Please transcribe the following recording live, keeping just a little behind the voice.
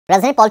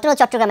রাজধানীর পল্টন ও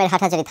চট্টগ্রামের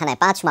হাটহাজারী থানায়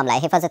 5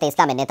 মামলায় হেফাজতে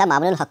ইসলামের নেতা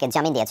মামুনুল হককে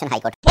জামিন দিয়েছেন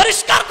হাইকোর্ট।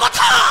 পরিষ্কার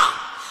কথা,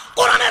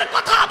 কোরআনের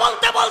কথা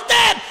বলতে বলতে,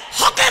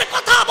 হকের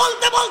কথা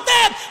বলতে বলতে,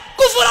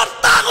 কুফর আর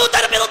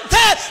তাগুতের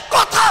বিরুদ্ধে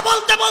কথা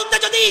বলতে বলতে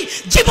যদি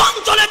জীবন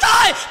চলে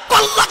যায়,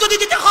 কল্লা যদি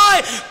দিতে হয়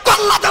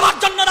কল্লা দেওয়ার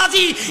জন্য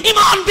রাজি,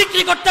 ঈমান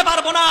বিক্রি করতে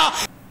পারবো না।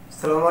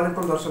 আসসালামু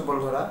আলাইকুম দর্শক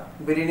বন্ধুরা,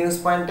 বিডি নিউজ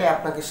পয়েন্টে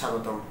আপনাকে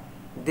স্বাগতম।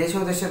 দেশ ও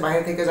দেশের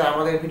বাইরে থেকে যারা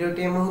আমাদের ভিডিওটি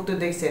এই মুহূর্তে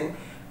দেখছেন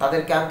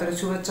তাদেরকে আন্তরিক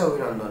শুভেচ্ছা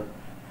অভিনন্দন।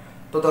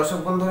 তো দর্শক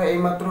বন্ধুরা,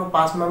 এইমাত্র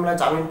 5 মামলা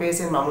জামিন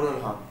পেয়েছেন মামুনুল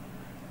হক।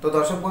 তো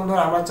দর্শক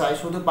বন্ধুরা, আমরা চাই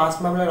শুধু 5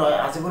 মামলা নয়,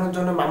 আজীবনের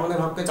জন্য মামুনুল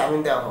হককে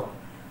জামিন দেওয়া হোক।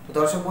 তো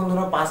দর্শক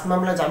বন্ধুরা, 5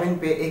 মামলা জামিন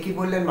পেয়ে একই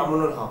বললেন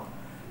মামুনুল হক।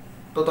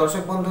 তো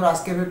দর্শক বন্ধুরা,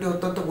 আজকের ভিডিওটি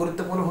অত্যন্ত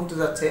গুরুত্বপূর্ণ হতে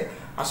যাচ্ছে,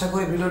 আশা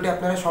করি ভিডিওটি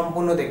আপনারা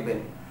সম্পূর্ণ দেখবেন।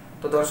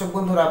 তো দর্শক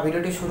বন্ধুরা,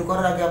 ভিডিওটি শুরু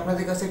করার আগে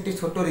আপনাদের কাছে একটি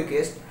ছোট্ট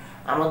রিকোয়েস্ট,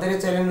 আমাদের এই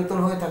চ্যানেল নতুন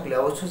হয়ে থাকলে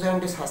অবশ্যই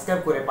চ্যানেলটি সাবস্ক্রাইব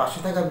করে পাশে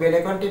থাকা বেল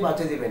আইকনটি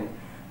বাজিয়ে দিবেন।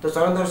 তো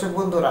চলুন দর্শক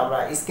বন্ধুরা, আমরা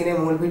স্ক্রিনে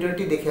মূল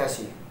ভিডিওটি দেখে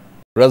আসি।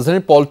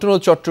 রাজধানীর পল্টন ও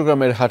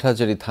চট্টগ্রামের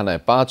হাটহাজারী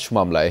থানায় 5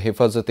 মামলায়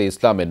হেফাজতে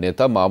ইসলামের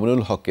নেতা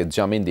মামুনুল হককে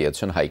জামিন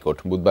দিয়েছেন হাইকোর্ট।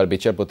 বুধবার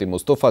বিচারপতি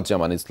মুস্তফা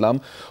জামান ইসলাম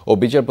ও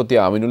বিচারপতি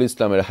আমিনুল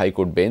ইসলামের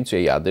হাইকোর্ট বেঞ্চ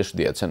এই আদেশ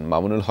দিয়েছেন।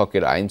 মামুনুল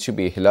হকের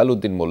আইনজীবী হেলাল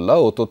উদ্দিন মোল্লা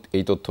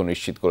এই তথ্য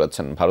নিশ্চিত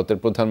করেছেন। ভারতের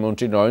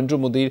প্রধানমন্ত্রী নরেন্দ্র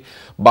মোদীর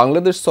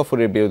বাংলাদেশ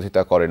সফরের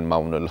বিরোধিতা করেন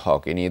মামুনুল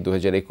হক। এ নিয়ে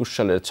 2021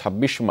 সালের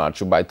 26 মার্চ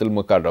বাইতুল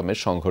মোকাররমে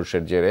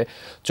সংঘর্ষের জেরে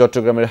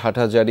চট্টগ্রামের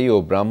হাটহাজারী ও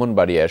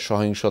ব্রাহ্মণবাড়িয়ায়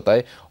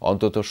সহিংসতায়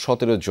অন্তত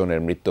 17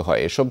 জনের মৃত্যু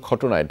হয়। এসব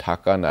ঘটনায় ঢাকা,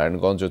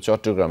 নারায়ণগঞ্জ ও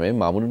চট্টগ্রামে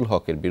মামুনুল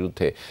হকের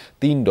বিরুদ্ধে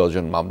 3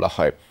 ডজন মামলা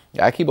হয়।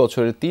 একই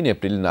বছরের 3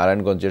 এপ্রিল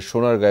নারায়ণগঞ্জের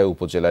সোনারগাঁও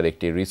উপজেলার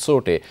একটি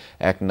রিসোর্টে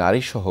এক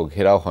নারীসহ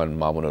ঘেরাও হন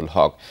মামুনুল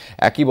হক।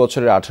 একই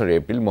বছরের 18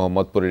 এপ্রিল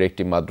মোহাম্মদপুরের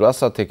একটি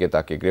মাদ্রাসা থেকে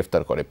তাকে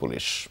গ্রেফতার করে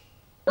পুলিশ।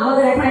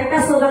 আমাদের এখন একটা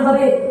স্লোগান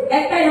হবে,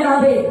 একটাই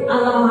হবে,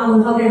 আল্লামা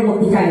মামুনুল হকের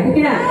মুক্তি চাই, ঠিক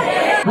না?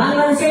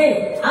 বাংলাদেশে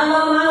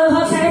আল্লামা মামুনুল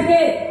হক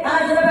সাহেবকে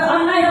তারা যেভাবে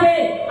অন্যায় হবে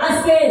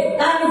আজকে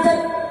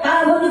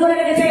তারা বন্দি করে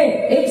রেখেছে,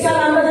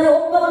 ইনশাআল্লাহ আমরা যদি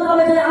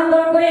ঐক্যবদ্ধভাবে যদি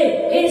আন্দোলন করি,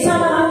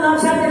 ইনশাআল্লাহ মামুনুল হক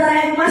সাহেবকে তারা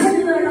 1 মাসের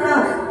ভিতরে তারা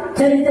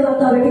ছেড়ে দিতে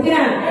বাধ্য হবে, ঠিক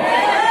না?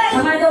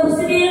 সম্মানিত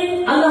উপস্থিতি,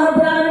 আল্লাহ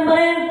রাব্বুল আলামিন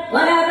বলেন,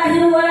 ওয়ালা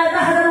তাহিনু ওয়ালা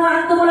তাহজানু ওয়া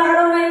আনতুমুল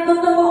আ'লাউনা ইন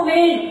কুনতুম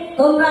মুমিনিন।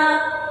 তোমরা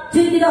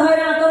চিন্তিত হয়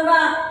না,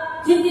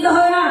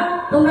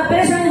 তোমরা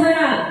পেরেশানি হয়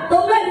না,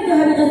 তোমরা দিতে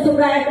হবে যদি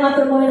তোমরা একমাত্র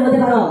মুমিন হতে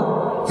পারো।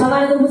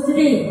 সম্মানিত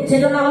উপস্থিতি,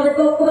 সেজন্য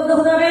আমাদেরকে ঐক্যবদ্ধ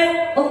হতে হবে,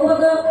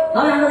 ঐক্যবদ্ধ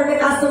ভাবে আমাদেরকে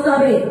কাজ করতে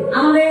হবে।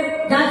 আমাদের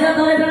যার যার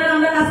দলের ব্যানারে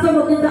আমরা কাজ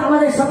করবো, কিন্তু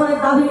আমাদের সকলের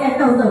দাবি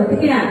একটা হতে হবে,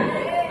 ঠিক না?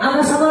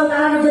 আমরা সকল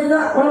তারা নির্যাতিত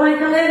ওলামায়ে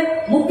কেরামের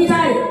মুক্তি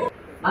চাই।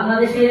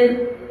 বাংলাদেশের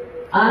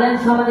আলেম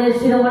সমাজের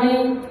শিরোমণি,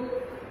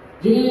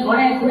 যিনি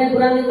অনেক গুণে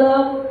গুণান্বিত,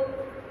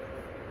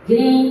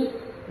 যিনি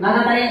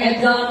লাগাতারে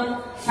একজন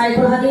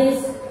শাইখুল হাদিস,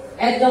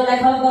 একজন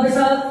লেখক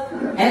গবেষক,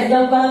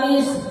 একজন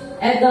কলামিস্ট,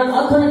 একজন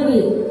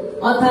অর্থনীতিবিদ,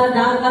 অর্থাৎ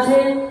যার কাছে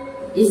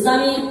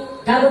ইসলামী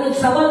জাগতিক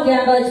সকল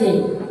জ্ঞান রয়েছে,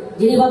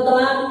 যিনি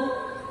বর্তমান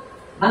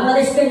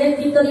বাংলাদেশকে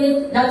নেতৃত্ব দিয়ে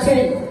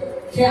যাচ্ছেন,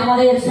 সে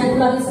আমাদের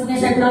শাইখুল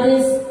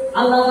হাদিস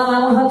আল্লামা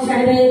মামুনুল হক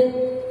সাহেবের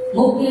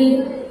মুক্তি,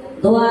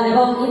 দোয়া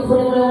এবং ঈদ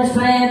পরিমূল্য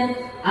অনুষ্ঠানের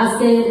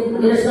আজকে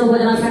নিজস্ব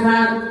উপজেলা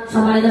শাখার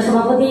সম্মানিত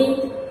সভাপতি,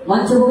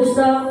 মঞ্চ ভূমিষ্ঠ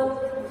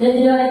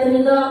কেন্দ্রীয়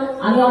নেতৃবৃন্দ,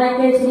 আমি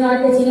অনেককে চিনি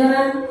না,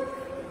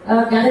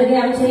 যাদেরকে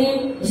আমি চিনি,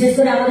 বিশেষ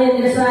করে আমাদের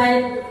নির্দেশনায়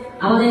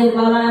আমাদের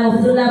মাওলানা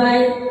মফিজুল্লাহ ভাই,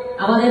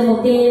 আমাদের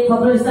মুফতি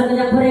ফখরুল ইসলাম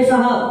জাফরি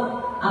সহ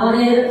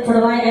আমাদের ছোট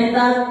ভাই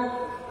এমদাদ,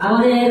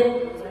 আমাদের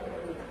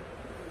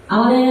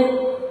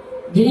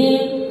যিনি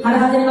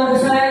হাটহাজারী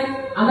মাদ্রাসায়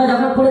আমরা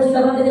যখন পড়েছি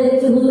তখন থেকে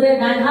দেখেছি হুজুরের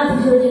ডান হাত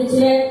হিসেবে যিনি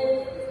ছিলেন,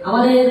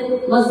 আমাদের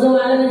মজলুম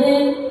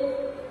আলমীদের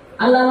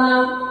আল্লামা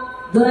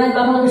জোনায়েদ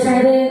বাবু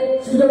সাহেবের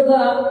সুযোগ্য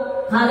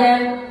খাদেম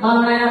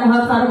মাওলানা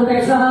মুহাম্মদ ফারুক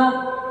ভাই সহ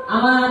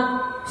আমার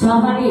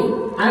সহপাঠী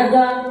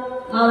আরেকজন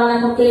মাওলানা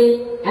মুফতি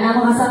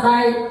এনামুল হাসান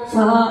ভাই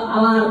সহ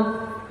আমার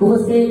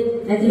উপস্থিত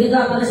নেতৃবৃন্দ,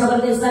 আপনাদের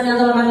সকলকে ইসলামী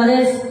আন্দোলন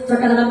বাংলাদেশ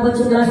চট্টগ্রাম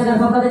পশ্চিম জেলা শাখার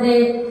পক্ষ থেকে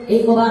এই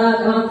মোবারক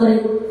এবং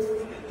আন্তরিক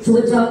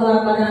শুভেচ্ছা ও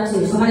মোবারকবাদ জানাচ্ছি।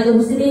 সম্মানিত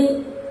উপস্থিতি,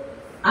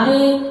 আমি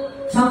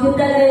সংক্ষিপ্ত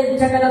আকারে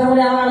 2-4টা কথা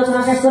বলে আমার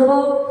আলোচনা শেষ করব।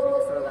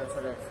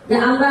 যে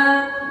আমরা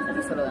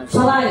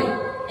সবাই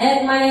এক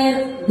মায়ের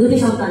 2টি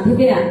সন্তান, ঠিক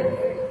না?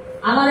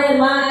 আমাদের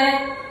মা এক,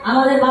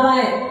 আমাদের বাবা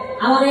এক,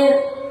 আমাদের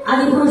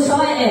আদি পুরুষ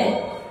সবাই এক,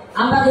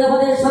 আমরা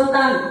দেবতাদের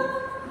সন্তান।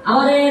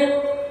 আমাদের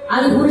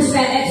আদি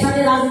পুরুষরা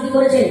একসাথে রাজনীতি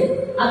করেছে।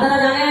 আপনারা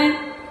জানেন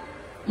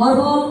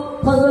মরহুম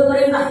ফজলুল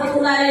করিম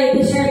রাহমাতুল্লাহ আলাইহি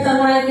বিশ্বের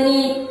চরমায় তিনি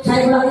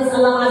শাইখুল হাদিস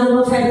আল্লামা মামুনুল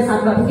হক সাহেবের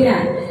ছাত্র, ঠিক না?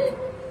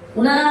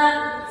 ওনারা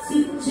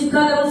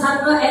শিক্ষক এবং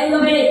ছাত্র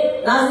একভাবে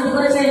রাজনীতি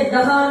করেছেন।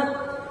 যখন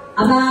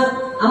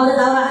আমাদের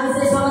দাওরা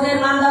হাদিসের সমাজের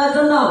মান দেওয়ার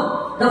জন্য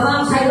যখন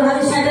শাইখুল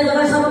হাদিস সাহেবের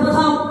যখন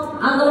সর্বপ্রথম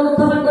আন্দোলন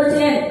উত্থাপন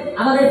করেছিলেন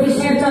আমাদের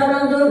বিশ্বের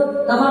চরমাঞ্জুর,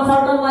 তখন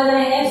পল্টন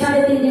ময়দানে একসাথে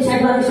 3 দিন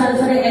শাইখুল হাদিস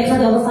সাথে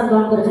একসাথে অবস্থান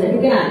গ্রহণ করেছিলেন,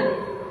 ঠিক না?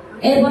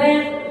 এরপরে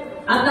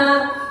আপনার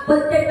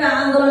প্রত্যেকটা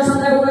আন্দোলন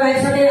সংখ্যাগুলোরা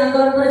একসাথে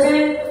আন্দোলন করেছেন।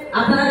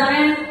 আপনারা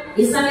জানেন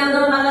ইসলামী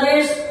আন্দোলন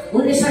বাংলাদেশ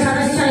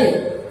 1987 সালে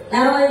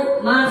 13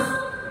 মার্চ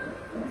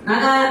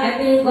ঢাকা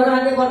একটি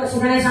গণতান্ত্রিক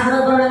সেখানে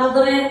শাহাদত বরণের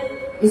মাধ্যমে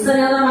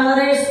ইসলামী আন্দোলন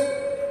বাংলাদেশ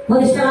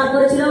প্রতিষ্ঠা লাভ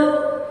করেছিল।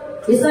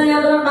 ইসলামী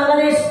আন্দোলন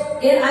বাংলাদেশ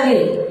এর আগে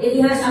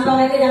ইতিহাস আমরা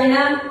অনেকে জানি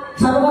না।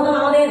 সর্বপ্রথম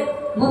আমাদের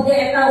মধ্যে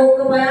একটা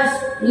ঐক্য প্রয়াস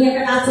নিয়ে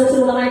একটা কাজ চলছিল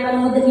ওলামা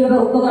একরামের মধ্যে কিভাবে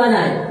ঐক্য করা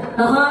যায়।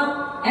 তখন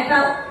একটা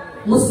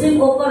মুসলিম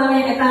ঐক্য নামে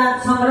একটা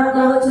সংগঠন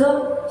করা হয়েছিল।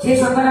 সেই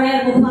সংগঠনের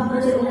মুখপাত্র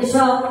ছিল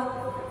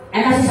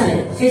 1981 সালে।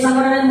 সেই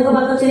সংগঠনের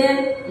মুখপাত্র ছিলেন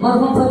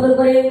মরহুম ফজল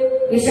করে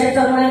ঈশ্বর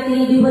চরমায়।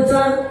 তিনি 2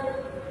 বছর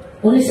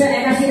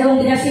 1981 এবং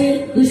 82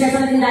 2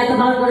 সেশনে তিনি দায়িত্ব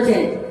পালন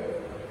করেছেন।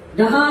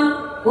 যখন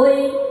ওই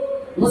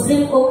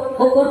মুসলিম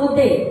ঐক্যর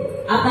মধ্যে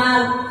আপনার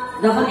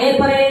যখন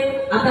এরপরে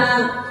আপনার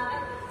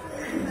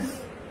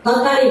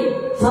তৎকালীন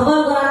সকল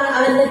ধরনের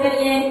আলেমদেরকে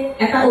নিয়ে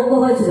একটা ঐক্য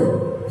হয়েছিল,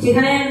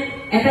 সেখানে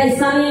একটা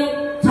ইসলামী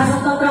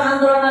শাসনতন্ত্র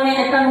আন্দোলন নামে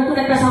একটা নতুন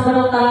একটা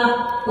সংগঠন তারা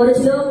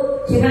করেছিল।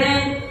 সেখানে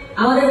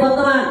আমাদের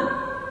বর্তমান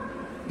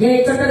যে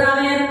চট্টগ্রাম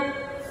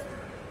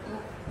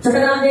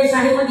যে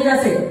শাহী মসজিদ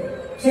আছে,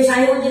 সেই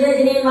শাহী মসজিদে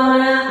যিনি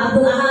মাওলানা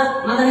আব্দুল আহাদ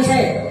মাদানী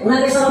সাহেব,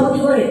 ওনাকে সভাপতি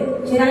করে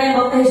সেখানে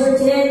বক্তা হিসেবে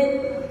ছিলেন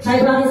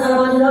শাইখুল হাদিস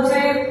আল্লামা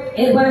সাহেব,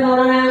 এরপরে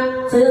মাওলানা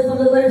সৈয়দ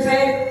ফজল করিম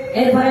সাহেব,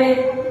 এরপরে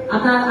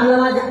আপনার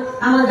আল্লামা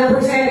আমার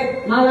জাফর সাহেব,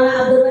 মাওলানা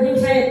আব্দুল রহিম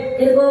সাহেব,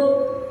 এরকম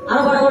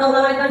আরো বড় বড়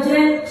ওলামা একরাম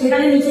ছিলেন।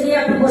 সেখানে নিচে দিয়ে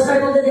একটা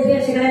পোস্টারের মধ্যে দেখে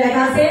সেখানে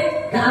লেখা আছে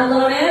যে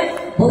আন্দোলনের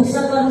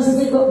ভবিষ্যৎ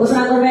কর্মসূচি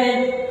ঘোষণা করবেন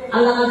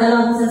আল্লামা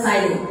দেলোয়ার হোসেন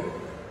সাইদি।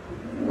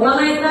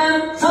 ওলামা একরাম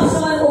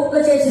সবসময় ঐক্য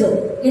চেয়েছিল,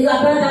 কিন্তু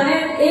আপনারা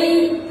জানেন এই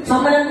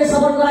সম্মেলনকে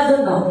সফল করার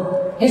জন্য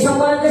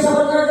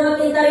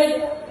 3 তারিখ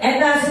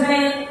একটা সেখানে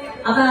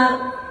আপনার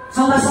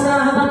সংবাদ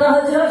সম্মেলন আহ্বান করা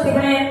হয়েছিল।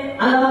 সেখানে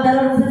আল্লামা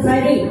দেলোয়ার হোসেন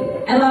সাইদি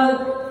এবং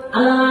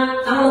আল্লামা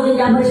কামালউদ্দিন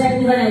জাফর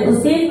সাহেব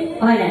উপস্থিত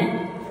হয় নাই।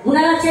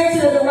 উনারা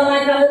চেয়েছিল যে ওলামা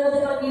একরামের মধ্যে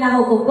কোনো কি না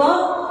হোক, ঐক্য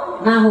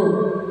না হোক,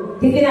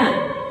 ঠিক না?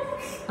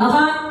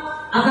 তখন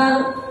আপনার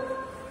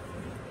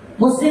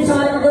মুসলিম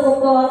সমাজের মধ্যে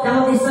ঐক্য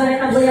জামাত ইসলামের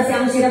একটা বই আছে,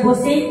 আমি সেটা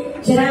পড়ছি।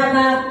 সেখানে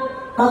আপনার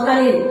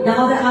তৎকালীন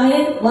জামাতের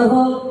আমির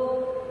মরহুম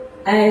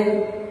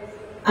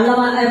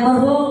আল্লামা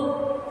মরহুম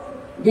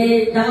যে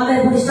জামাতের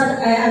প্রতিষ্ঠা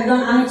একজন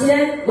আমির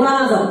ছিলেন গোলাম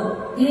আজম,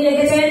 তিনি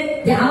লিখেছেন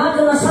যে আমার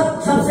জন্য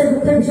সবচেয়ে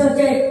দুঃখের বিষয়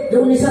হচ্ছে যে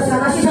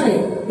 1987 সালে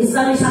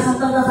ইসলামী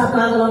শাসনতন্ত্র ছাত্র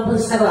আন্দোলন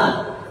প্রতিষ্ঠা করা।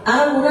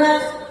 কারণ ওনারা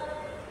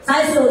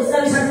চাইছিল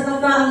ইসলামী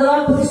শাসনতন্ত্র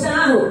আন্দোলন প্রতিষ্ঠা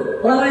না হোক,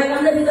 ওলামা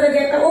একরামদের ভিতরে যে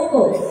একটা ঐক্য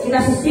সেটা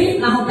সৃষ্টি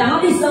না হোক।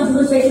 জামাতে ইসলাম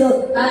শুধু চেয়েছিল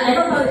তারা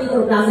এককভাবে কি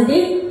করুক, রাজনীতি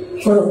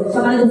করুক।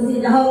 সমাজে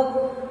উপস্থিত হোক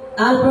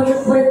কাল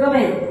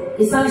পরিক্রমে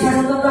ইসলামী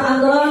শাসনতন্ত্র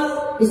আন্দোলন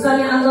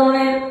ইসলামী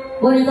আন্দোলনে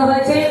পরিণত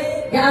হয়েছে।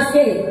 যে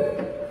আজকে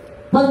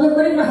ফজলুল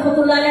করিম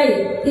রহমতুল্লাহ আলাইহি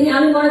তিনি,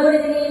 আমি মনে করি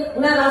তিনি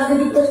ওনার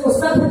রাজনৈতিক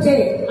প্রস্তাব হচ্ছে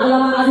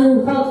আল্লামা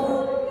আজিজুল হক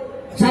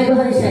শাইখুল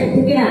হাদিস সাহেব,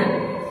 ঠিক না?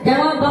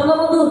 যেমন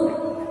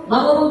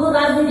বঙ্গবন্ধুর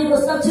রাজনৈতিক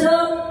প্রস্তাব ছিল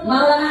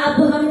মাওলানা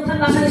আব্দুল হামিদ খান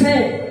বাসানী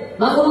সাহেব।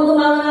 বঙ্গবন্ধু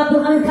মাওলানা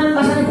আব্দুল হামিদ খান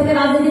বাসানী থেকে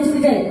রাজনীতি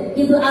ছুটেছেন,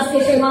 কিন্তু আজকে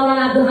সেই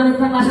মাওলানা আব্দুল হামিদ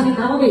খান বাসানী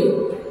খামকে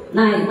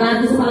নাই, তার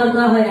কিছু পালন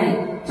করা হয় নাই।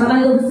 সবাই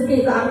উপস্থিতি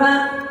তো আমরা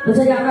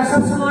বলছি যে আমরা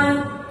সবসময়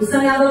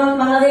ইসলামী আন্দোলন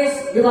বাংলাদেশ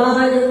যে বলা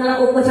হয় যে তারা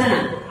ঐক্য চায় না,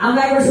 আমরা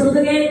একবার শুরু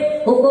থেকে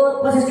ঐক্য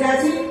প্রচেষ্টা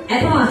আছি,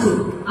 এখনো আছি।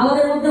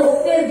 আমাদের মধ্যে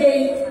ঐক্যের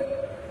যেই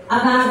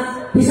আপনার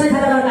বিষয়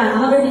থাকা দরকার,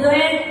 আমাদের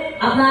ভিতরে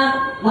আপনার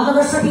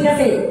মতাদর্শ ঠিক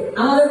আছে,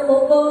 আমাদের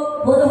ঐক্য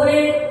বোধ করে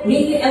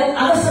নীতি এবং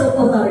আদর্শ ঐক্য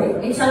হতে হবে।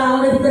 ইনশাআল্লাহ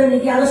আমাদের ভিতরে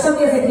নীতি আদর্শ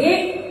কি আছে, ঠিক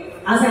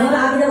আছে। আমাদের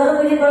আগে বড়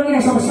করে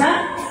কিনা সমস্যা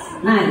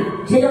নাই।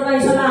 সেই জন্য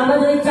ইনশাআল্লাহ আমরা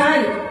যদি চাই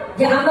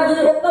যে আমরা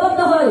যদি ঐক্যবদ্ধ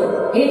হই,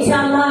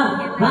 ইনশাআল্লাহ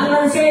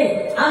বাংলাদেশে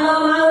আল্লামা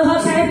মামুনুল হক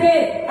সাহেবকে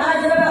তারা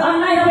যেভাবে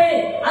অন্যায় হবে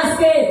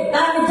আজকে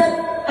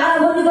তারা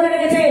বন্দী করে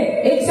রেখেছে,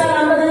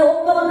 ইনশাআল্লাহ আমরা যদি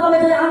ঐক্যবদ্ধভাবে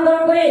যদি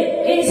আন্দোলন করি,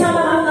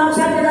 ইনশাআল্লাহ মামুনুল হক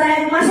সাহেবকে তারা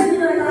 1 মাসের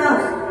ভিতরে তারা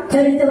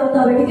ছেড়ে দিতে পারতে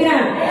হবে, ঠিক না?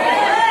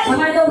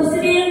 সম্মানিত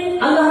উপস্থিতি,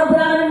 আল্লাহ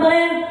রাব্বুল আলামিন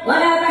বলেন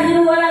ওয়ালা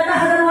তাহিনু ওয়ালা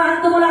তাহজানু ওয়া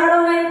আনতুমুল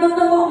আ'লাউনা ইন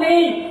কুনতুম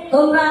মুমিনিন।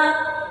 তোমরা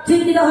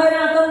চিন্তিত হয়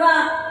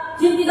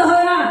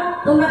না,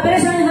 তোমরা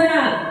পেরেশানি হয়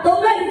না,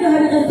 তোমরা কিন্তু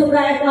হবে যদি তোমরা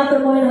একমাত্র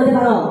মুমিন হতে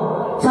পারো।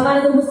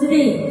 সম্মানিত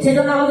উপস্থিতি,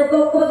 সেজন্য আমাদেরকে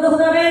ঐক্যবদ্ধ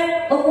হতে হবে,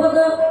 ঐক্যবদ্ধ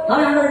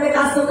ভাবে আমাদেরকে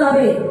কাজ করতে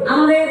হবে।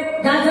 আমাদের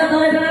যার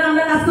দলে বেড়ান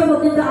আমরা কাজ করবো,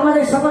 কিন্তু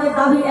আমাদের সকলের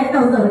দাবি একটা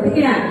হতে হবে, ঠিক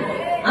না?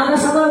 আমরা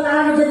সকল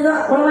তারা নির্যাতিত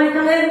ওলামা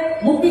একরামের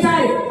মুক্তি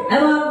চাই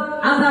এবং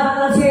আমরা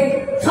বাংলাদেশে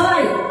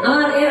সবাই,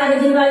 আমার এর আগে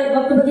যিনি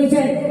বক্তব্য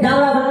দিয়েছেন যে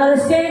আমরা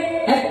বাংলাদেশকে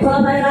এক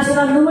ফলাফলের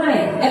রাষ্ট্রের নমুনায়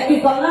একটি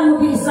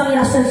কল্যাণমুখী ইসলামী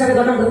রাষ্ট্র হিসাবে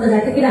গঠন করতে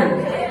চাই, ঠিক না?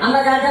 আমরা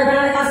যার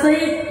ব্যানারে কাজ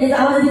করি, কিন্তু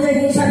আমাদের ভিতরে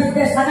হিংসা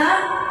বিদ্বেষ থাকা,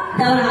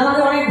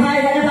 আমাদের অনেক ভাই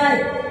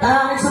তারা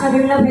অনেক সময়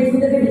বিভিন্ন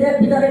ফেসবুকের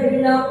ভিতরে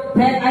বিভিন্ন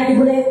ফ্যাক আইডি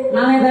খুলে,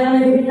 নামে ব্যানামে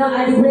বিভিন্ন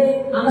আইডি খুলে,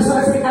 আমরা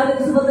সরাসরি কাউকে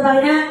কিছু বলতে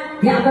পারি না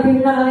যে আমরা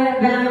বিভিন্ন নামে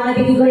ব্যানামে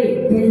অনেকে কি করি,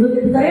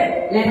 ফেসবুকের ভিতরে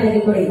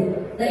লেখালেখি করি।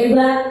 তো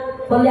এগুলা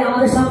করলে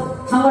আমাদের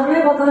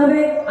সংগঠনের পক্ষ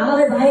হবে,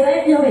 আমাদের ভাই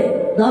কি হবে,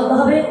 দল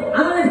হবে,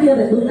 আমাদের কি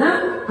হবে, দুর্নাম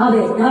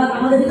হবে।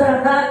 আমাদের ভিতরে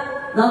একটা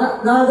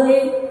দলাদলি,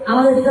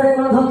 আমাদের ভিতরে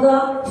কোনো ভক্ত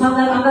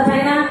সংগ্রাম আমরা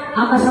চাই না।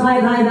 আমরা সবাই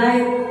ভাই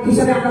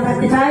হিসেবে আমরা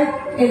থাকতে চাই।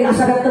 এই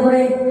আশা ব্যক্ত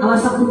করে আমার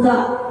সংক্ষিপ্ত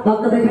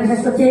বক্তব্য এখানে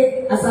শেষ করছি।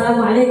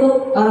 আসসালামু আলাইকুম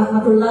ওয়া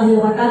রাহমাতুল্লাহি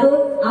ওয়া বারাকাতুহু।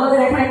 আমাদের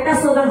এখানে একটা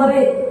স্লোগান হবে,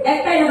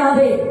 একটাই কথা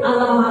হবে,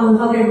 আল্লামা মামুনুল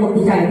হকের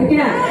মুক্তি চাই, ঠিক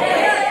না?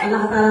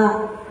 আল্লাহ তাআলা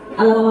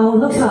আল্লামা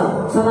মামুনুল হক সহ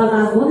সকল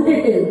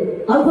রাজবন্দীদেরকে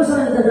অল্প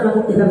সময়ের জন্য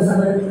মুক্তির ব্যবস্থা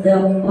করে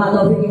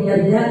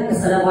দেওয়া।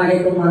 আসসালামু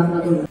আলাইকুম ওয়া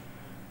রাহমাতুল্লাহ।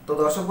 তো তো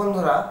দর্শক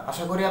বন্ধুরা,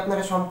 আশা করি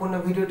আপনারা সম্পূর্ণ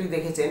ভিডিওটি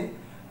দেখেছেন।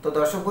 তো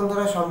দর্শক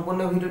বন্ধুরা, সম্পূর্ণ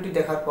ভিডিওটি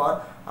দেখার পর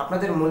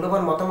আপনাদের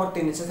মূল্যবান মতামতটি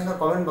নিচে থাকা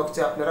কমেন্ট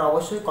বক্সে আপনারা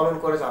অবশ্যই কমেন্ট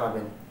করে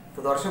জানাবেন। তো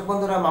দর্শক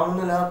বন্ধুরা,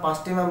 মামুনুল হক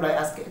 5টি মামলায়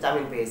আজকে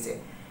জামিন পেয়েছে।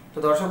 তো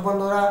দর্শক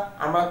বন্ধুরা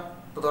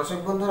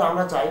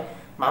আমরা চাই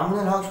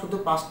মামুনুল হক শুধু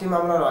 5টি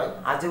মামলা নয়,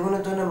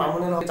 আজীবনের জন্য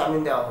মামুনুল হক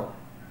জামিন দেওয়া হোক।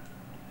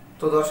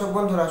 তো দর্শক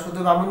বন্ধুরা, শুধু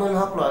মামুনুল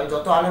হক নয়,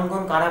 যত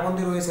আলেমগণ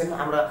কারাবন্দী রয়েছেন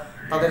আমরা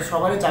তাদের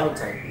সবারই জামিন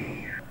চাই।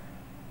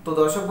 তো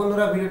দর্শক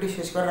বন্ধুরা, ভিডিওটি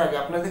শেষ করার আগে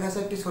আপনাদের কাছে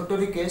একটি ছোট্ট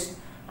রিকোয়েস্ট,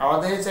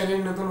 আমাদের এই চ্যানেল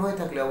নতুন হয়ে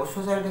থাকলে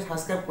অবশ্যই চ্যানেলটি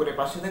সাবস্ক্রাইব করে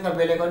পাশে থাকা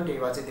বেল আইকনটি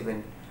বাজিয়ে দিবেন।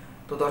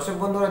 তো দর্শক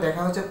বন্ধুরা,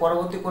 দেখা হচ্ছে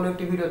পরবর্তী কোনো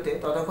একটি ভিডিওতে।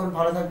 ততক্ষণ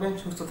ভালো থাকবেন,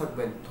 সুস্থ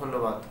থাকবেন।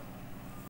 ধন্যবাদ।